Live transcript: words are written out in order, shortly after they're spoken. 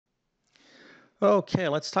Okay,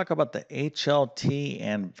 let's talk about the HLT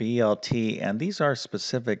and VLT, and these are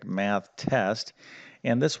specific math tests.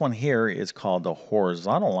 And this one here is called the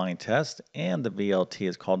horizontal line test, and the VLT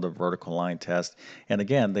is called the vertical line test. And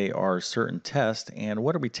again, they are certain tests. And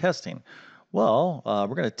what are we testing? Well,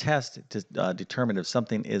 we're going to test to determine if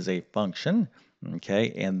something is a function,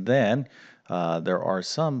 okay? And then there are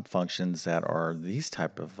some functions that are these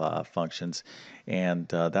type of functions, and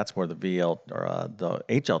that's where the the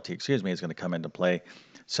HLT, excuse me, is going to come into play.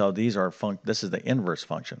 So these are this is the inverse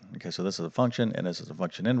function. Okay, so this is a function and this is a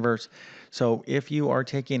function inverse. So if you are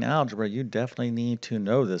taking algebra, you definitely need to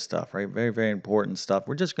know this stuff, right? Very, very important stuff.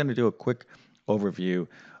 We're just going to do a quick overview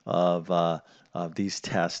of, uh, of these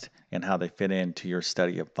tests and how they fit into your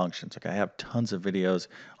study of functions. Okay, I have tons of videos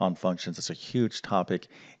on functions. It's a huge topic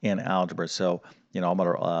in algebra. So, I'm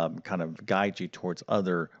going to kind of guide you towards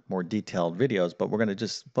other more detailed videos, but we're going to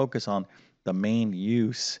just focus on the main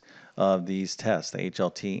use of these tests, the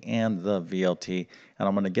HLT and the VLT. And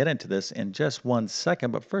I'm going to get into this in just one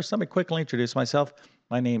second. But first, let me quickly introduce myself.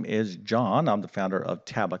 My name is John. I'm the founder of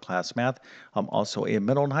TabletClass Math. I'm also a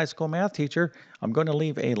middle and high school math teacher. I'm going to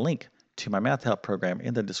leave a link to my math help program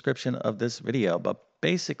in the description of this video. But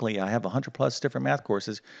basically, I have 100 plus different math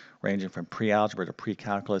courses ranging from pre-algebra to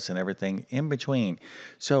pre-calculus and everything in between.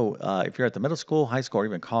 So if you're at the middle school, high school, or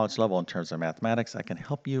even college level in terms of mathematics, I can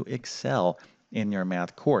help you excel in your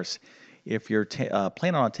math course. If you're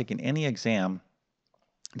planning on taking any exam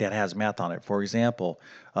that has math on it. For example,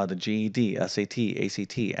 the GED, SAT,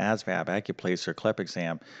 ACT, ASVAB, Accuplacer, CLEP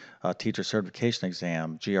exam, teacher certification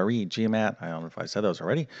exam, GRE, GMAT, I don't know if I said those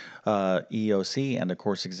already, EOC, and the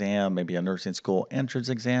course exam, maybe a nursing school entrance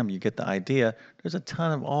exam. You get the idea. There's a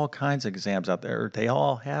ton of all kinds of exams out there. They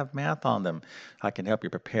all have math on them. I can help you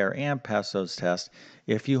prepare and pass those tests.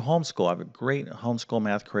 If you homeschool, I have a great homeschool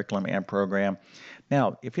math curriculum and program.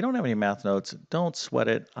 Now, if you don't have any math notes, don't sweat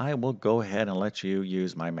it. I will go ahead and let you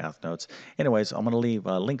use my math notes. Anyways, I'm going to leave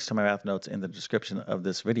links to my math notes in the description of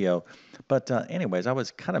this video. But anyways, I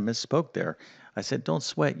was kind of misspoke there. I said, don't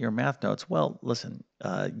sweat your math notes. Well, listen,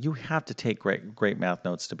 you have to take great math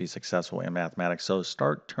notes to be successful in mathematics. So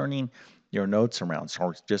start turning your notes around,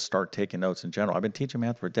 or just start taking notes in general. I've been teaching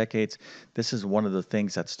math for decades. This is one of the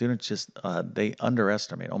things that students just, they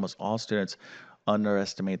underestimate. Almost all students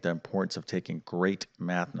underestimate the importance of taking great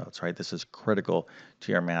math notes, right? This is critical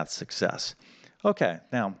to your math success. Okay,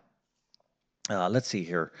 now let's see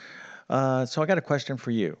here. So I got a question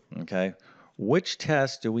for you, okay? Which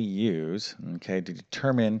test do we use, okay, to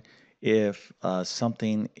determine if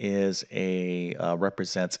something is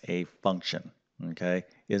represents a function, okay?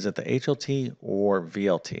 Is it the HLT or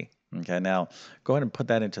VLT? Okay, now go ahead and put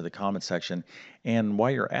that into the comment section. And while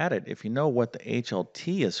you're at it, if you know what the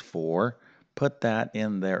HLT is for, put that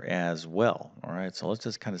in there as well. All right, so let's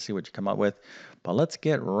just kind of see what you come up with, but let's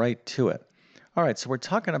get right to it. All right, so we're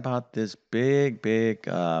talking about this big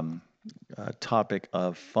topic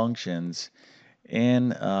of functions in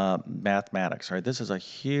mathematics. Right, this is a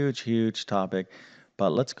huge topic,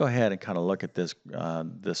 but let's go ahead and kind of look at this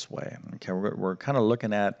this way. Okay, we're kind of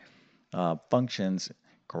looking at functions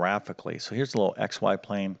graphically. So here's a little XY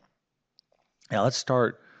plane. Now let's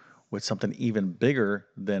start with something even bigger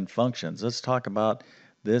than functions. Let's talk about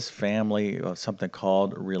this family of something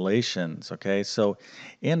called relations. Okay, so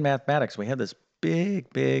in mathematics, we have this big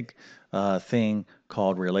thing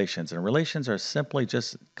called relations. And relations are simply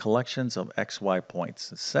just collections of XY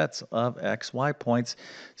points, sets of XY points.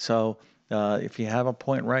 So if you have a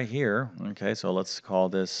point right here, okay, so let's call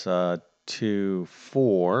this 2,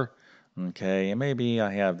 4. Okay, and maybe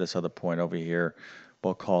I have this other point over here.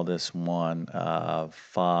 We'll call this one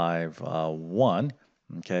 5, 1.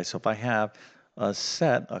 Okay, so if I have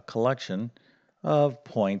a collection of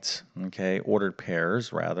points, okay, ordered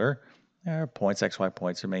pairs rather, points, XY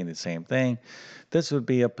points remain the same thing. This would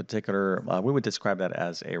be a particular, we would describe that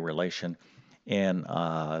as a relation in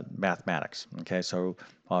mathematics. Okay, so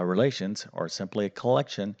relations are simply a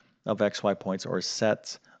collection of XY points or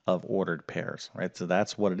sets of ordered pairs, right? So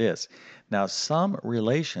that's what it is. Now, some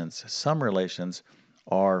relations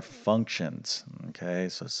are functions, okay?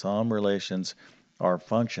 So some relations are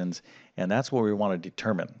functions, and that's what we want to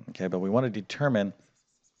determine, okay? But we want to determine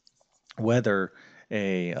whether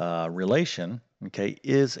a relation, okay,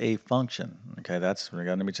 is a function, okay? We're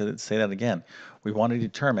going to say that again. We want to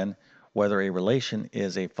determine whether a relation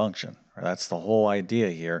is a function. That's the whole idea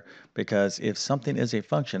here, because if something is a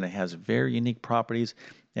function, it has very unique properties.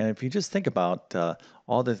 And if you just think about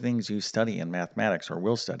all the things you study in mathematics or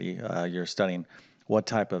will study, you're studying what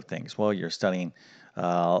type of things? Well, you're studying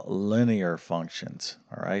linear functions,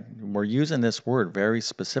 all right? We're using this word very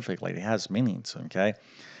specifically. It has meanings, okay?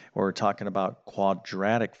 We're talking about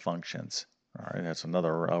quadratic functions. All right, that's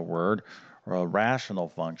another word. Rational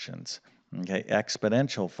functions. Okay,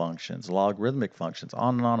 exponential functions, logarithmic functions,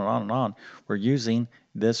 on and on and on and on. We're using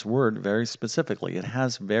this word very specifically. It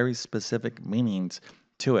has very specific meanings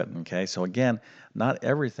to it. Okay, so again, not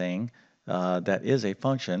everything that is a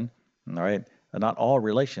function, all right, not all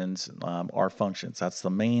relations are functions. That's the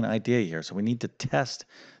main idea here. So we need to test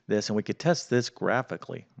this, and we could test this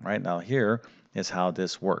graphically. Right now, here is how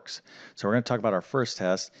this works. So we're going to talk about our first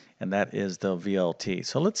test, and that is the VLT.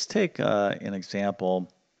 So let's take an example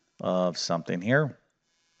of something here.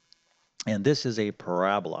 And this is a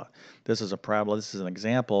parabola. This is a parabola. This is an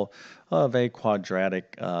example of a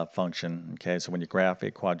quadratic function. Okay, so when you graph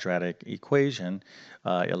a quadratic equation,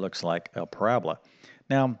 it looks like a parabola.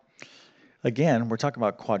 Now, again, we're talking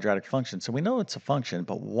about quadratic functions, so we know it's a function,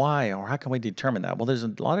 but why or how can we determine that? Well, there's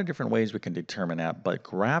a lot of different ways we can determine that, but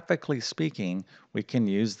graphically speaking, we can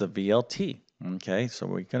use the VLT. Okay, so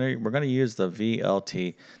we're gonna use the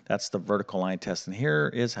VLT. That's the vertical line test, and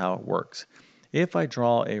here is how it works. If I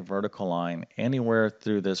draw a vertical line anywhere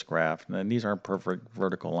through this graph, and these aren't perfect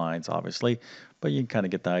vertical lines, obviously, but you can kind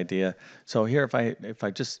of get the idea. So here, if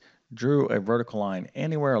I just drew a vertical line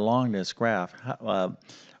anywhere along this graph,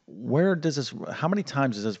 where does this, how many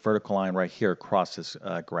times does this vertical line right here cross this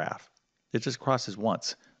graph? It just crosses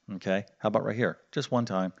once, okay? How about right here? Just one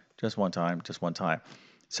time, just one time, just one time.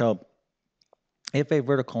 So if a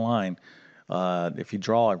vertical line, if you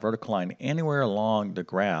draw a vertical line anywhere along the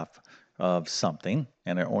graph of something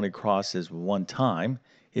and it only crosses one time,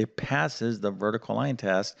 it passes the vertical line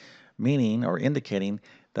test, meaning or indicating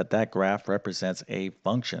that that graph represents a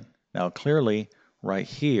function. Now clearly right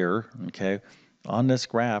here, okay, on this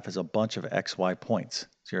graph is a bunch of XY points.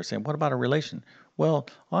 So you're saying, what about a relation? Well,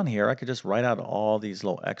 on here, I could just write out all these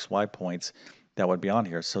little XY points that would be on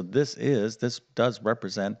here. So this does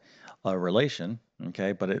represent a relation,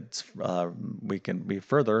 okay, but it's, we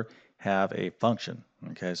further have a function,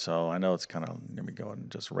 okay? So I know it's kind of, let me go ahead and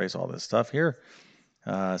just erase all this stuff here.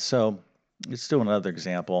 So let's do another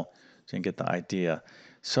example so you can get the idea.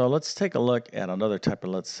 So let's take a look at another type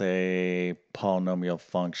of, let's say, polynomial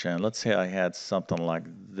function. Let's say I had something like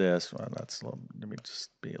this. Well, let me just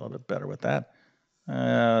be a little bit better with that.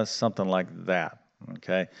 Something like that,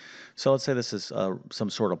 okay? So let's say this is some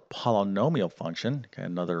sort of polynomial function, okay,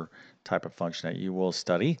 another type of function that you will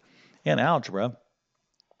study in algebra.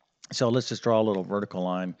 So let's just draw a little vertical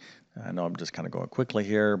line. I know I'm just kind of going quickly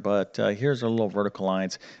here, but here's our little vertical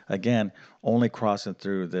lines. Again, only crossing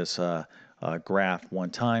through this graph one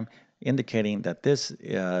time, indicating that this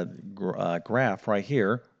graph right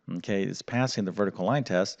here, okay, is passing the vertical line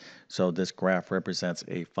test, so this graph represents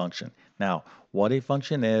a function. Now, what a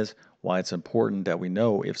function is, why it's important that we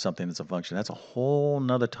know if something is a function, that's a whole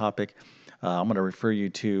nother topic. I'm going to refer you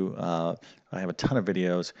to, I have a ton of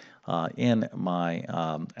videos in my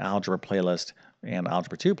algebra playlist and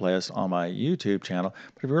algebra 2 playlist on my YouTube channel.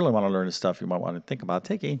 But if you really want to learn this stuff, you might want to think about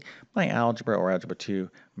taking my algebra or algebra 2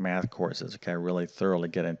 math courses. Okay, really thoroughly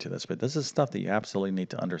get into this. But this is stuff that you absolutely need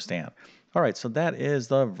to understand. All right, so that is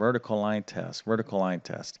the vertical line test. Vertical line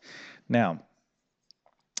test. Now,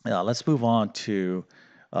 let's move on to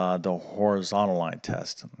the horizontal line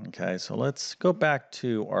test. Okay, so let's go back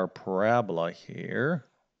to our parabola here.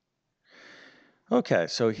 Okay,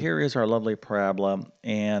 so here is our lovely parabola,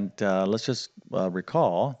 and let's just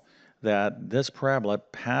recall that this parabola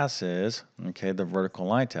passes, okay, the vertical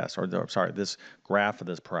line test, or sorry, this graph of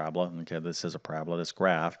this parabola, okay, this is a parabola, this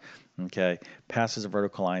graph, okay, passes a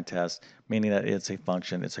vertical line test, meaning that it's a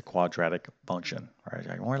function, it's a quadratic function. All right,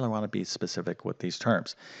 I really want to be specific with these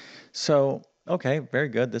terms. So, okay, very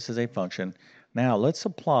good, this is a function. Now let's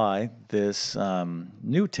apply this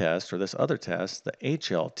new test, or this other test, the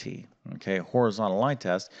HLT, okay, horizontal line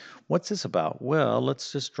test. What's this about? Well,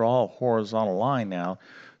 let's just draw a horizontal line now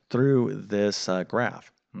through this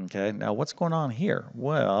graph, okay? Now what's going on here?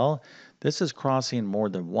 Well, this is crossing more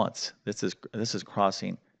than once. This is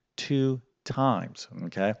crossing 2 times,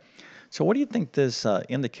 okay? So what do you think this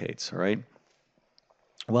indicates, right?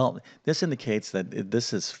 Well, this indicates that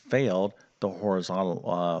this has failed the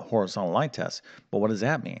horizontal line test. But what does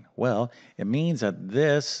that mean? Well, it means that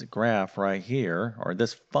this graph right here, or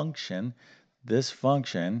this function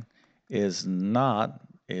is not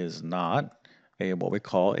a what we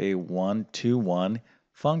call a one-to-one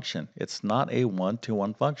function. It's not a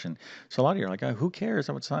one-to-one function. So a lot of you are like, oh, who cares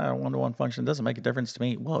if it's not a one-to-one function? It doesn't make a difference to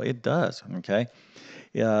me. Well, it does, okay?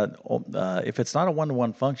 If it's not a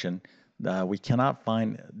one-to-one function, we cannot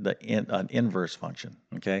find an inverse function,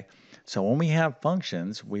 okay? So when we have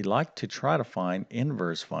functions, we like to try to find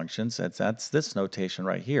inverse functions. That's this notation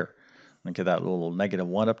right here, Okay, that little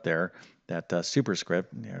 -1 up there, that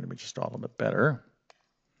superscript. Here, let me just draw a little bit better.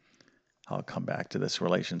 I'll come back to this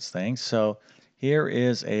relations thing. So here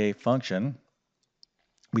is a function.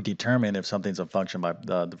 We determine if something's a function by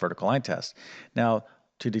the vertical line test. Now,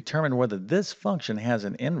 to determine whether this function has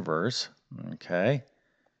an inverse, okay,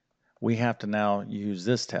 we have to now use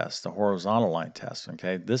this test, the horizontal line test,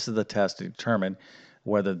 okay? This is the test to determine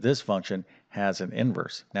whether this function has an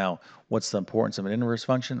inverse. Now, what's the importance of an inverse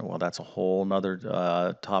function? Well, that's a whole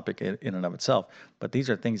nother topic in and of itself, but these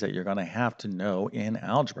are things that you're gonna have to know in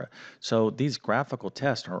algebra. So these graphical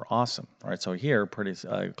tests are awesome, all right? So here, pretty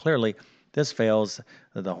clearly, this fails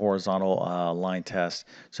the horizontal line test.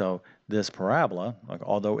 So this parabola,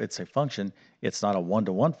 although it's a function, it's not a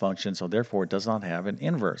one-to-one function, so therefore it does not have an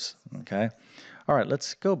inverse, okay? All right,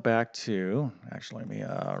 let's go back to, actually, let me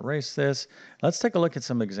erase this. Let's take a look at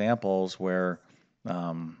some examples where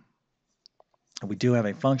we do have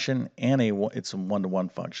a function and it's a one-to-one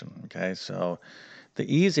function, okay? So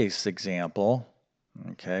the easiest example,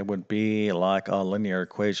 okay, would be like a linear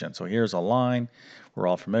equation. So here's a line, we're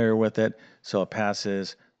all familiar with it. So it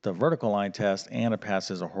passes the vertical line test and it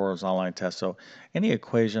passes a horizontal line test. So any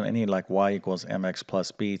equation, any like y equals mx plus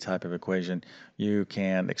b type of equation, you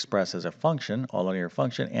can express as a function, a linear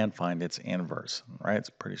function, and find its inverse, right? It's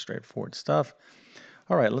pretty straightforward stuff.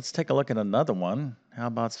 All right, let's take a look at another one. How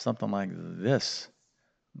about something like this?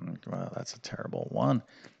 Well, that's a terrible one.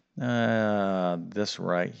 This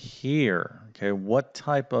right here. Okay, what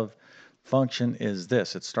type of function is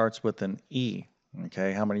this? It starts with an E.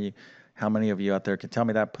 Okay, how many of you out there can tell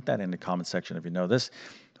me that? Put that in the comment section if you know this.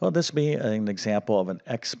 Well, this would be an example of an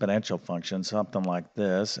exponential function, something like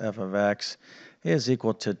this. F of x is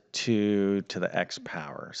equal to 2 to the x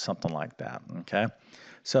power, something like that. Okay,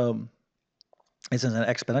 so this is an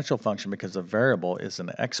exponential function because the variable is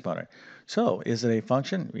an exponent. So is it a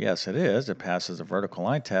function? Yes, it is. It passes the vertical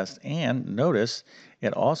line test, and notice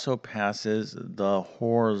it also passes the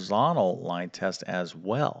horizontal line test as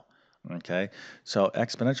well. Okay, so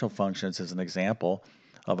exponential functions is an example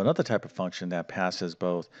of another type of function that passes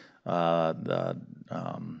both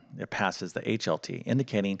it passes the HLT,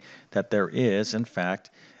 indicating that there is, in fact,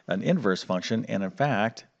 an inverse function, and in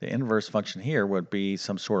fact, the inverse function here would be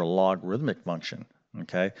some sort of logarithmic function,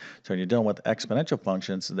 okay? So when you're dealing with exponential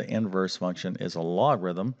functions, the inverse function is a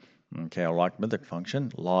logarithm, okay, a logarithmic function,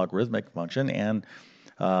 and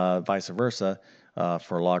vice versa.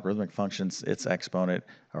 For logarithmic functions, its exponent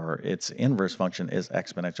or its inverse function is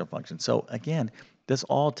exponential function. So again, this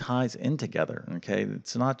all ties in together, okay?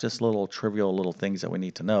 It's not just little trivial little things that we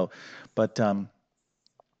need to know, but the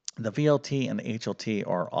VLT and the HLT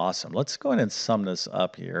are awesome. Let's go ahead and sum this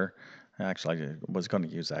up here. Actually, I was going to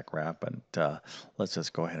use that graph, but let's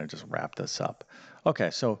just go ahead and just wrap this up.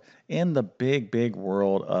 Okay, so in the big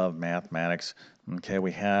world of mathematics, okay,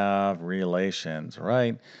 we have relations,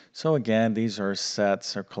 right? So again, these are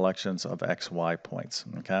sets or collections of XY points,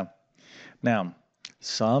 okay? Now,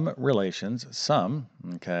 some relations, this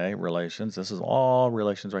is all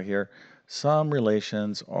relations right here. Some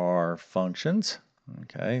relations are functions,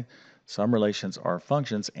 okay? Some relations are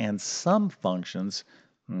functions, and some functions,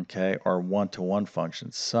 okay, are one-to-one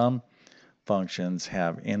functions. Some functions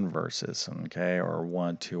have inverses, okay, or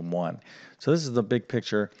one-to-one. So this is the big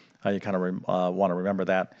picture. You kind of want to remember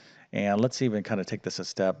that. And let's even kind of take this a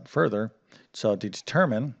step further. So to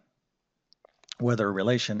determine whether a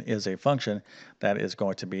relation is a function, that is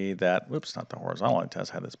going to be that, whoops, not the horizontal line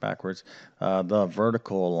test, I had this backwards, the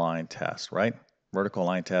vertical line test, right? Vertical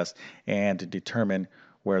line test. And to determine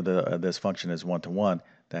where this function is one-to-one,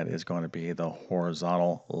 that is going to be the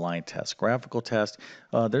horizontal line test. Graphical test,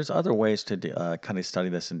 there's other ways to kind of study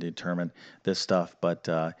this and determine this stuff, but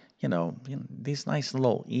these nice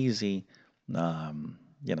little easy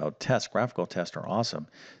graphical tests are awesome.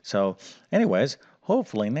 So anyways,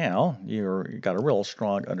 hopefully now you got a real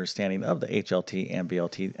strong understanding of the HLT and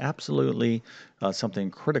VLT. Absolutely something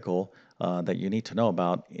critical that you need to know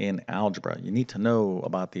about in algebra. You need to know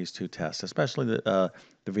about these two tests, especially the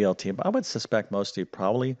VLT. I would suspect most of you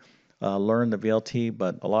probably learned the VLT,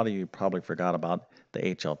 but a lot of you probably forgot about the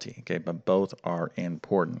HLT, okay? But both are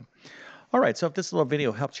important. All right, so if this little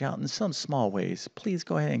video helped you out in some small ways, please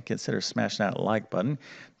go ahead and consider smashing that like button.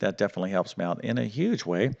 That definitely helps me out in a huge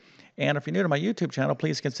way. And if you're new to my YouTube channel,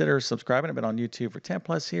 please consider subscribing. I've been on YouTube for 10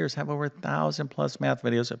 plus years, have over 1,000 plus math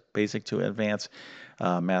videos of basic to advanced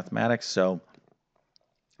mathematics. So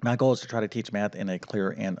My goal is to try to teach math in a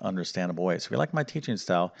clear and understandable way. So if you like my teaching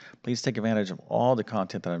style, please take advantage of all the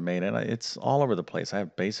content that I've made. And it's all over the place. I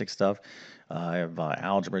have basic stuff. I have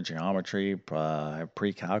algebra, geometry, I have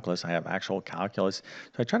pre-calculus, I have actual calculus.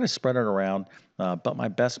 So I try to spread it around, but my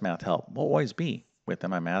best math help will always be within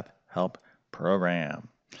my math help program.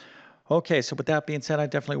 Okay, so with that being said, I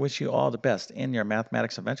definitely wish you all the best in your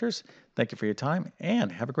mathematics adventures. Thank you for your time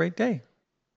and have a great day.